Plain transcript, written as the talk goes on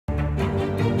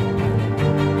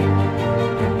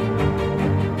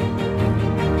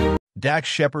Dax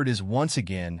Shepard is once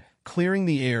again clearing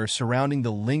the air surrounding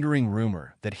the lingering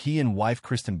rumor that he and wife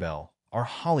Kristen Bell are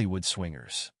Hollywood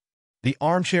swingers. The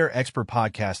Armchair Expert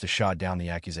podcast has shot down the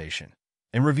accusation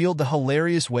and revealed the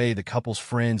hilarious way the couple's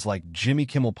friends like Jimmy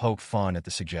Kimmel poke fun at the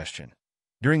suggestion.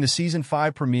 During the Season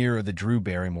 5 premiere of The Drew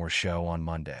Barrymore Show on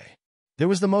Monday, there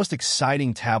was the most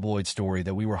exciting tabloid story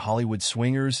that we were Hollywood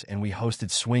swingers and we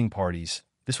hosted swing parties.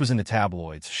 This was in the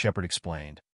tabloids, Shepard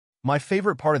explained. My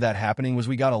favorite part of that happening was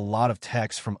we got a lot of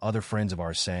texts from other friends of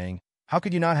ours saying, "How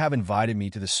could you not have invited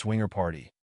me to the swinger party?"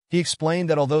 He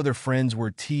explained that although their friends were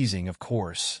teasing, of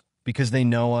course, because they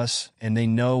know us and they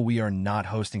know we are not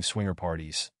hosting swinger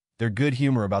parties, their good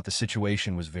humor about the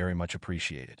situation was very much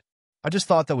appreciated. I just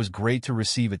thought that was great to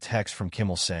receive a text from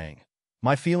Kimmel saying,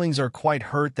 "My feelings are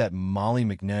quite hurt that Molly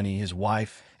McNunney, his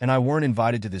wife, and I weren't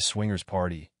invited to this swingers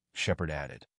party," Shepard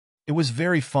added. It was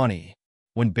very funny.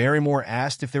 When Barrymore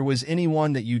asked if there was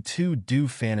anyone that you two do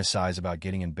fantasize about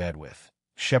getting in bed with,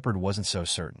 Shepard wasn't so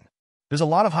certain. "There's a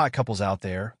lot of hot couples out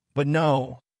there, but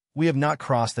no, we have not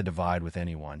crossed the divide with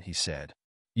anyone," he said.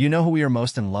 "You know who we are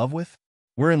most in love with?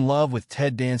 We're in love with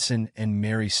Ted Danson and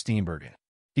Mary Steenburgen."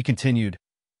 He continued,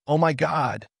 "Oh my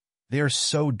God, they are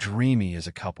so dreamy as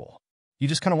a couple. You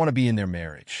just kind of want to be in their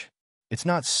marriage. It's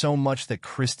not so much that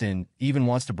Kristen even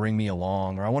wants to bring me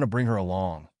along or I want to bring her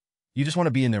along. You just want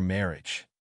to be in their marriage."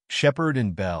 Shepard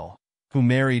and Bell, who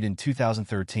married in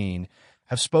 2013,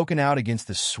 have spoken out against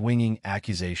the swinging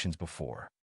accusations before.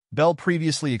 Bell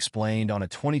previously explained on a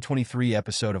 2023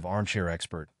 episode of Armchair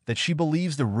Expert that she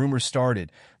believes the rumor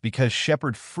started because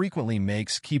Shepard frequently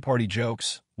makes key party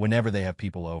jokes whenever they have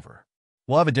people over.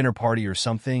 "We'll have a dinner party or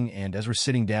something, and as we're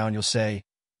sitting down, you'll say,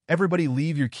 'Everybody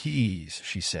leave your keys,'"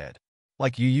 she said.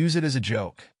 "Like you use it as a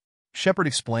joke." Shepard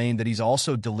explained that he's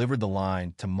also delivered the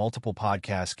line to multiple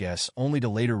podcast guests only to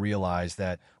later realize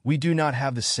that we do not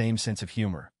have the same sense of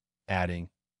humor, adding,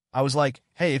 "I was like,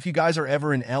 hey, if you guys are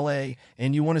ever in LA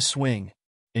and you want to swing."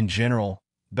 In general,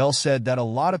 Bell said that a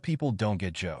lot of people don't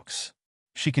get jokes.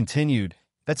 She continued,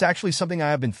 "That's actually something I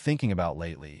have been thinking about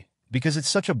lately, because it's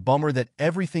such a bummer that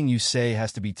everything you say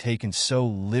has to be taken so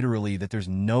literally that there's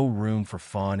no room for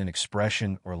fun and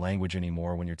expression or language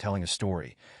anymore when you're telling a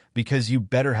story, because you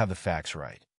better have the facts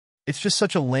right. It's just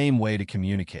such a lame way to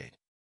communicate."